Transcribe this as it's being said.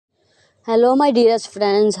Hello, my dearest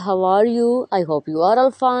friends. How are you? I hope you are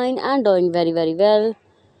all fine and doing very well.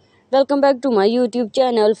 Welcome back to my YouTube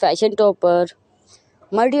channel, Fashion Topper.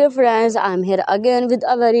 My dear friends, I'm here again with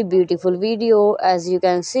a very beautiful video. As you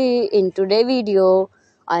can see in today's video,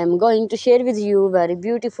 I am going to share with you very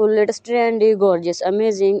beautiful, latest trendy, gorgeous,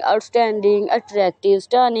 amazing, outstanding, attractive,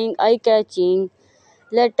 stunning, eye-catching,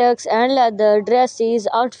 latex and leather dresses,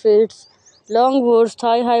 outfits, long boots,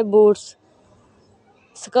 thigh-high boots,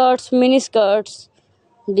 skirts, mini skirts,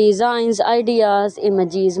 designs, ideas,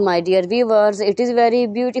 images, my dear viewers. It is very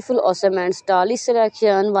beautiful, awesome, and stylish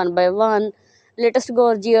selection one by one. Latest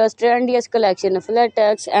gorgeous, trendiest collection of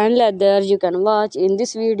latex and leather you can watch in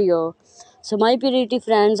this video. So, my pretty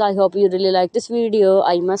friends, I hope you really like this video.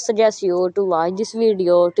 I must suggest you to watch this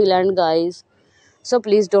video till end, guys. So,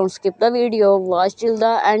 please don't skip the video, watch till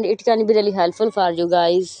the end. It can be really helpful for you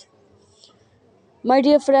guys. My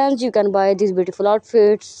dear friends, you can buy these beautiful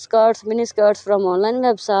outfits, skirts, mini skirts from online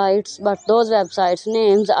websites, but those websites'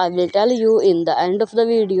 names I will tell you in the end of the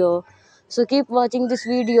video. So keep watching this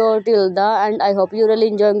video till the end. I hope you really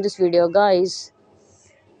enjoying this video, guys.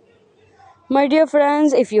 My dear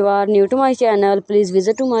friends, if you are new to my channel, please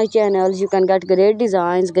visit to my channel. You can get great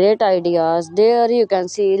designs, great ideas. There you can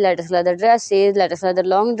see latest leather dresses, latest leather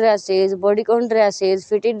long dresses, bodycon dresses,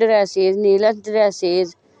 fitted dresses, knee-length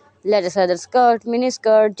dresses, latest leather skirt, mini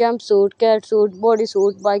skirt, jumpsuit, catsuit,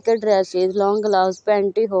 bodysuit, biker dresses, long gloves,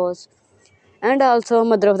 pantyhose, and also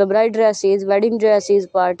mother of the bride dresses, wedding dresses,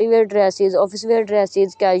 party wear dresses, office wear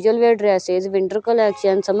dresses, casual wear dresses, winter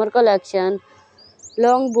collection, summer collection,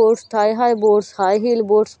 long boots, thigh-high boots, high heel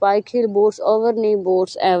boots, spike heel boots, over-knee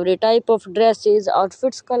boots, every type of dresses,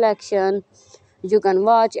 outfits collection you can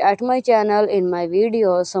watch at my channel in my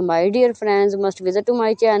videos. So my dear friends must visit to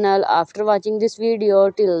my channel after watching this video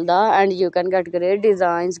till the end. You can get great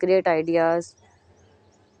designs, great ideas.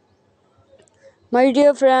 My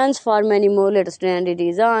dear friends, for many more latest trendy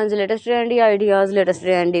designs, latest trendy ideas, latest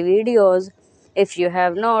trendy videos, if you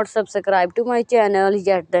have not subscribed to my channel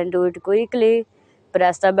yet, then do it quickly.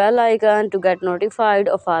 Press the bell icon to get notified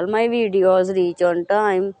of all my videos reach on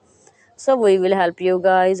time. So we will help you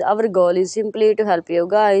guys. Our goal is simply to help you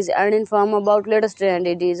guys and inform about latest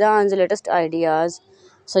trendy designs, latest ideas.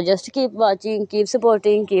 So just keep watching, keep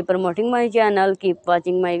supporting, keep promoting my channel, keep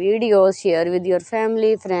watching my videos, share with your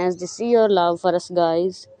family, friends. This is your love for us,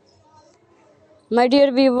 guys. My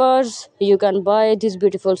dear viewers, you can buy these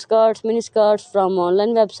beautiful skirts, mini skirts from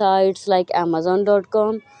online websites like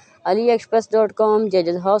Amazon.com, AliExpress.com,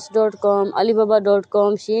 JajasHouse.com,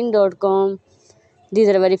 Alibaba.com, Shein.com. These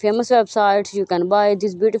are very famous websites. You can buy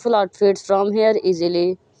these beautiful outfits from here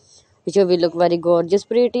easily, which will look very gorgeous,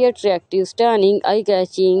 pretty, attractive, stunning,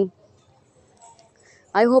 eye-catching.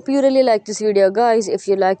 I hope you really like this video, guys. If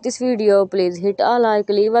you like this video, please hit a like,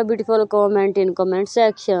 leave a beautiful comment in comment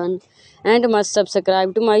section, and must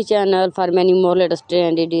subscribe to my channel for many more latest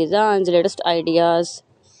trendy designs, latest ideas.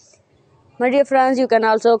 My dear friends, you can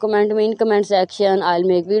also comment me in comment section. I'll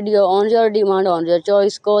make video on your demand, on your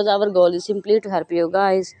choice, cause our goal is simply to help you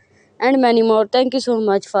guys and many more. Thank you so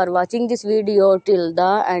much for watching this video till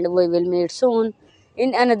the end. We will meet soon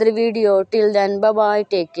in another video. Till then, bye bye.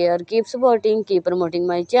 Take care. Keep supporting, keep promoting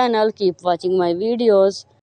my channel, keep watching my videos.